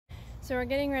So we're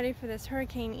getting ready for this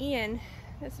Hurricane Ian.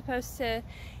 It's supposed to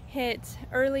hit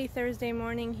early Thursday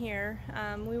morning here.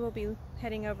 We will be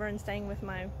heading over and staying with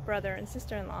my brother and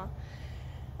sister-in-law.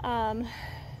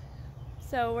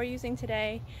 So we're using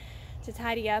today to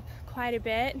tidy up quite a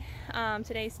bit.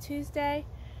 Today's Tuesday,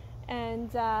 and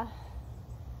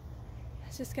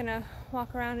just gonna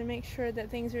walk around and make sure that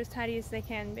things are as tidy as they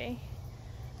can be.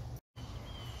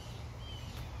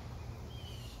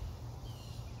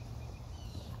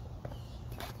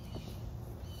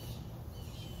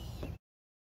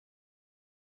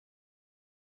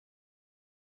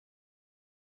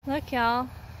 Look, y'all,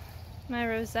 my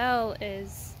roselle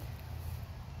is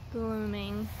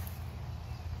blooming.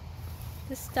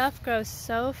 This stuff grows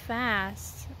so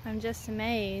fast. I'm just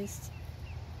amazed.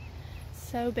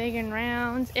 So big and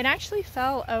round. It actually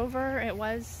fell over. It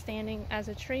was standing as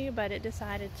a tree, but it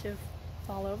decided to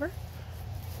fall over.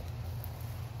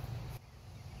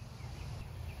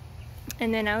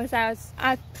 And then as I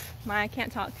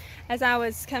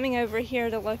was coming over here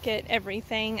to look at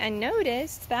everything, I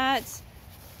noticed that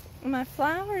my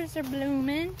flowers are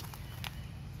blooming.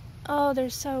 Oh,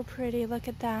 they're so pretty. Look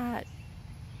at that.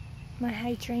 My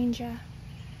hydrangea.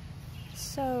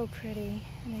 So pretty.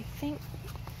 And I think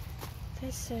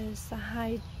this is the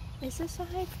is this a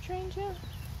hydrangea?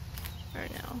 Or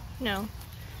no? No.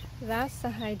 That's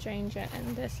the hydrangea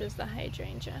and this is the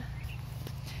hydrangea.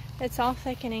 It's all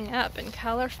thickening up and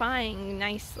colorifying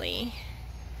nicely.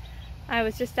 I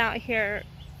was just out here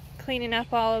cleaning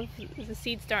up all of the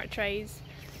seed start trays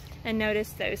and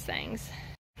noticed those things.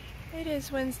 It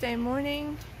is Wednesday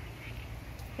morning.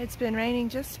 It's been raining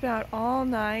just about all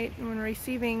night and we're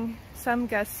receiving some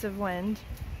gusts of wind.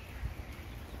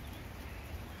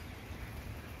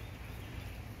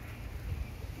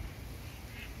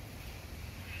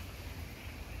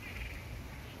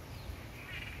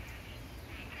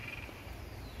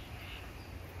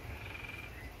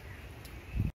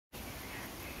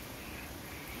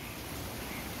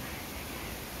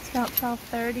 About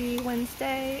 12:30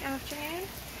 Wednesday afternoon.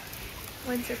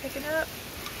 Winds are picking up.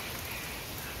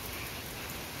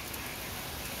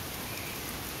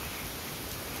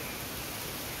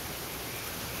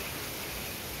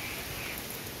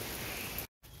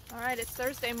 Alright, it's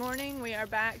Thursday morning. We are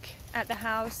back at the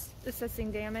house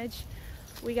assessing damage.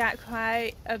 We got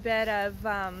quite a bit of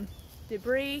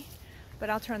debris, but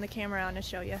I'll turn the camera on to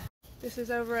show you. This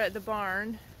is over at the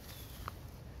barn.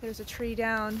 There's a tree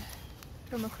down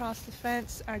from across the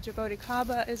fence. Our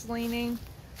jaboticaba is leaning.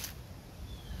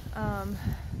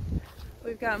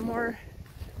 We've got more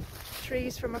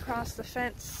trees from across the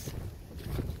fence.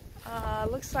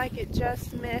 Looks like it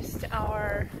just missed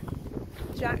our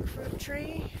jackfruit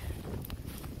tree.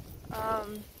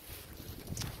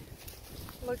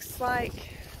 Looks like,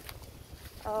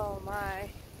 oh my,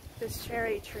 this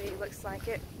cherry tree looks like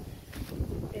it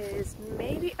is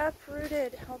maybe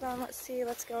uprooted. Hold on, let's see,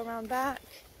 let's go around back.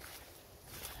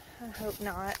 I hope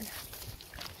not.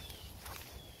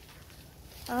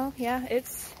 Oh yeah,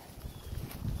 it's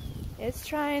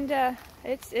trying to,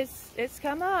 it's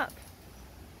come up.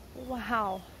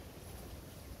 Wow.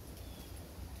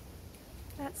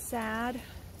 That's sad.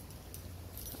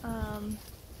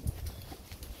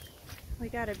 We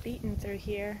got a beaten through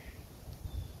here.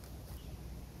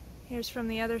 Here's from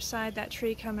the other side, that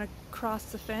tree coming across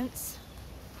the fence.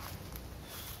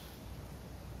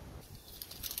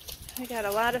 We got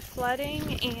a lot of flooding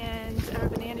and our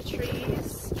banana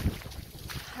trees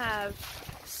have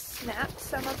snapped,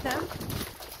 some of them.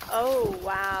 Oh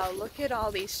wow, look at all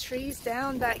these trees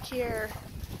down back here.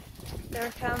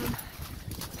 They're come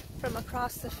from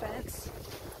across the fence.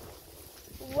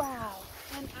 Wow.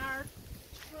 And our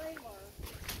trailer.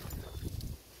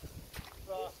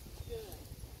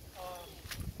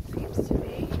 Seems to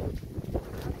be.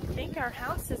 I think our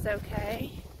house is okay.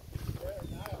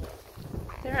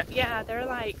 They're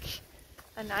like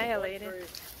annihilated.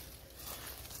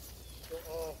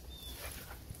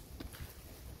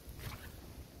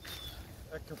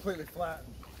 They're completely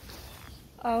flattened.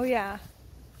 Oh yeah.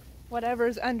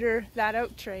 Whatever's under that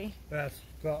oak tree. That's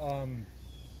the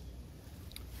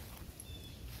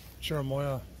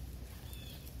cherimoya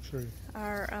tree.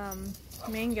 Our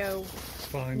mango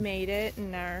Fine. made it,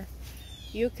 and our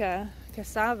yucca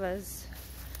cassavas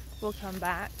will come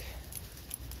back.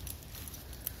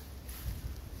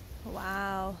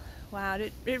 Wow, wow,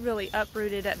 it really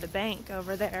uprooted at the bank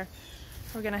over there.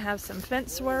 We're gonna have some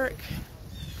fence work.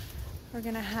 We're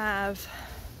gonna have,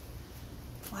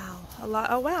 wow, a lot.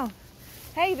 Oh wow,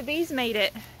 hey, the bees made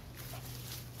it.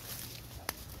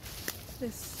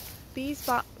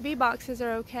 Bee boxes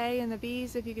are okay, and the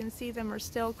bees, if you can see them, are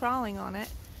still crawling on it.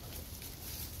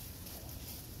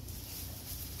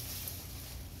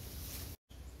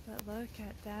 But look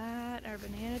at that, our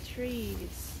banana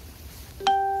trees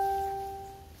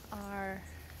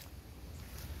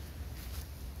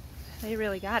they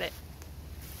really got it.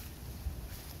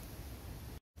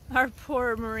 Our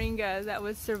poor moringa that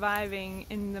was surviving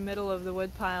in the middle of the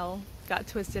woodpile got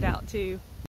twisted out too.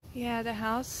 Yeah, the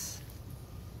house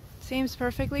seems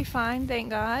perfectly fine, thank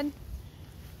God.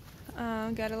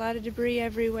 Got a lot of debris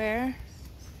everywhere.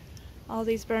 All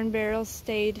these burn barrels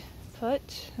stayed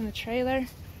put in the trailer.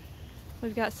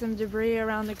 We've got some debris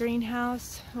around the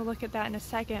greenhouse. We'll look at that in a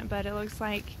second, but it looks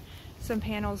like some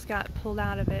panels got pulled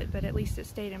out of it, but at least it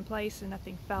stayed in place and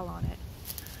nothing fell on it.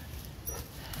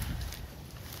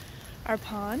 Our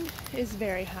pond is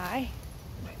very high.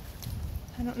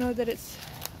 I don't know that it's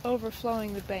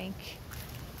overflowing the bank,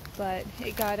 but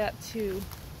it got up to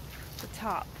the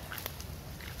top.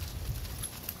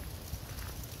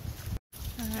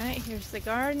 Alright, here's the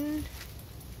garden.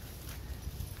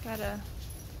 Got a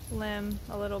limb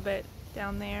a little bit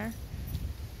down there.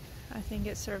 I think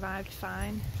it survived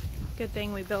fine. Good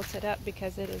thing we built it up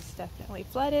because it is definitely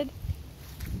flooded.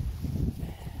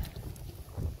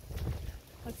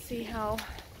 Let's see how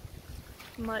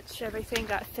much everything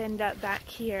got thinned up back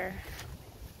here.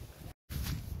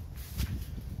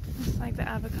 Looks like the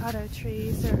avocado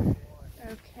trees are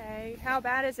okay. How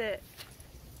bad is it?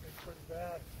 It's pretty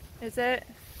bad. Is it?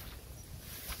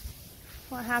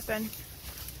 What happened?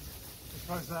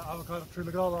 Besides that avocado tree,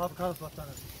 look at all the avocados left on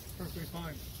it. It's perfectly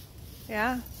fine.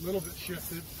 Yeah? A little bit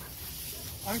shifted.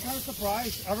 I'm kind of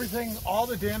surprised. Everything, all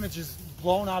the damage is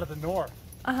blown out of the north.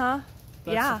 Uh-huh.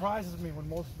 That Yeah. surprises me when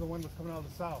most of the wind was coming out of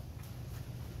the south.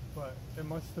 But it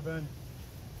must have been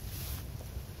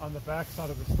on the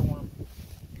backside of the storm.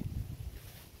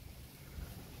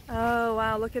 Oh,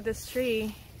 wow, look at this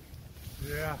tree.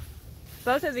 Yeah.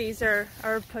 Both of these are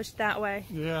pushed that way.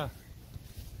 Yeah.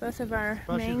 Both of our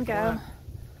Especially the mango. plant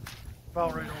fell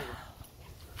right over.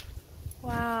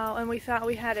 Wow, and we thought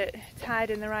we had it tied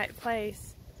in the right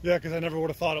place. Yeah, because I never would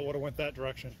have thought it would have went that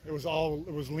direction. It was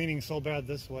leaning so bad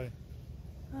this way.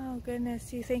 Oh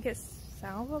goodness, you think it's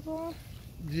salvable?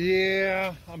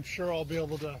 Yeah, I'm sure I'll be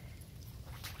able to,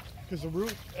 because the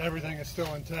root, everything is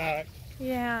still intact.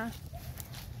 Yeah.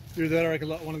 Either that or I could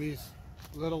let one of these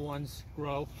little ones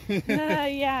grow.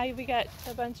 Yeah, we got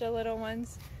a bunch of little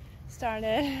ones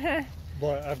started.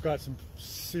 But I've got some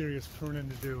serious pruning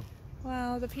to do.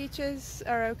 Well, the peaches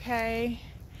are okay.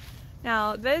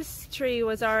 Now, this tree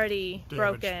was already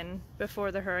broken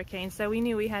before the hurricane, so we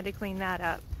knew we had to clean that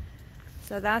up.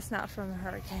 So that's not from the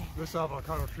hurricane. This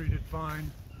avocado tree did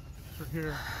fine for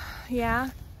here.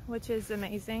 Yeah, which is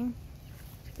amazing.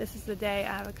 This is the day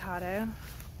avocado.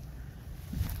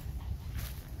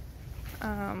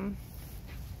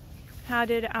 How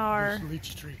did our This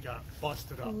lychee tree got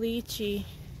busted up? lychee?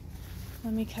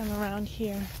 Let me come around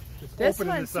here. It's This open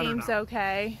in one the center seems now.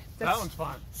 okay. That one's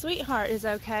fine. Sweetheart is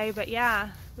okay, but yeah,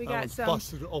 we That got one's some.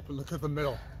 busted open. Look at the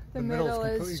middle. The middle's middle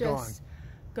completely is just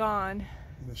gone.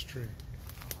 in this tree.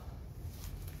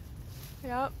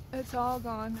 Yep, it's all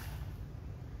gone.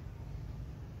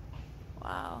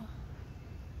 Wow.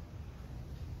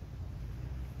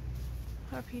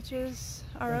 Our peaches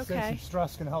are They say okay. some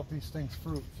stress can help these things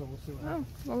fruit, so we'll see what Oh,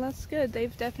 happens. well that's good.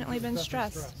 They've definitely been Definitely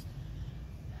stressed.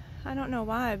 I don't know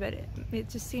why, but it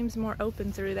just seems more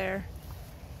open through there.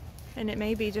 And it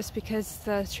may be just because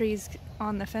the trees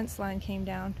on the fence line came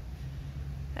down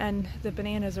and the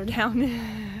bananas are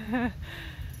down.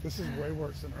 This is way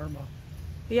worse than Irma.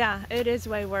 Yeah, it is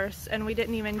way worse, and we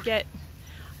didn't even get...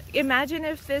 Imagine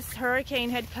if this hurricane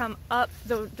had come up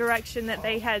the direction that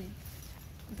they had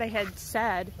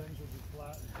said. Things would be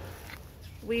flattened.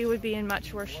 We would be in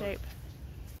much worse shape.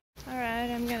 Alright,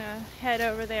 I'm gonna head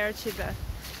over there to the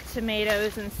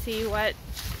tomatoes and see what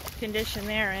condition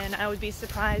they're in. I would be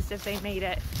surprised if they made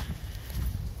it.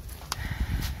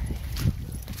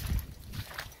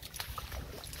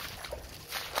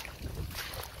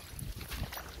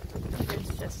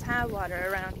 There's just high water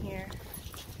around here.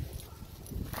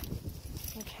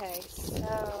 Okay,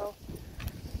 so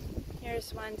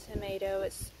here's one tomato.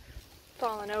 It's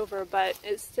fallen over, but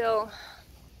it's still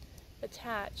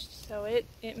attached, so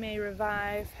it may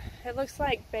revive. It looks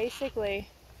like basically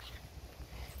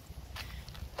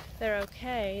they're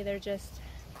okay. They're just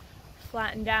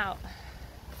flattened out.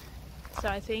 So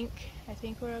I think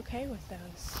we're okay with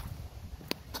those.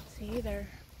 See, they're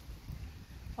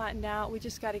flattened out. We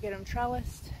just got to get them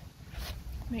trellised.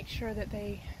 Make sure that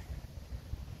they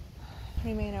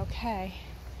remain okay.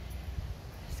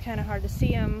 It's kind of hard to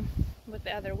see them with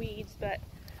the other weeds, but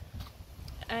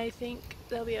I think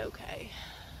they'll be okay.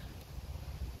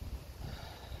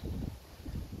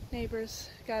 Neighbors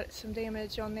got some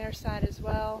damage on their side as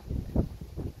well.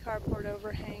 Carport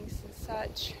overhangs and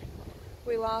such.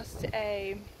 We lost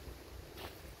a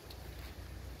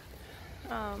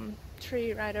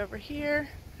tree right over here.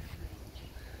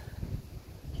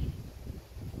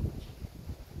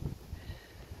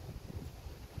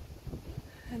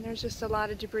 And there's just a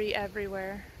lot of debris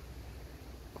everywhere.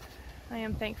 I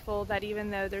am thankful that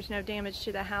even though there's no damage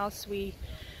to the house, we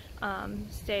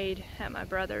stayed at my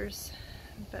brother's,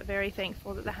 but very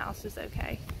thankful that the house is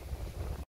okay.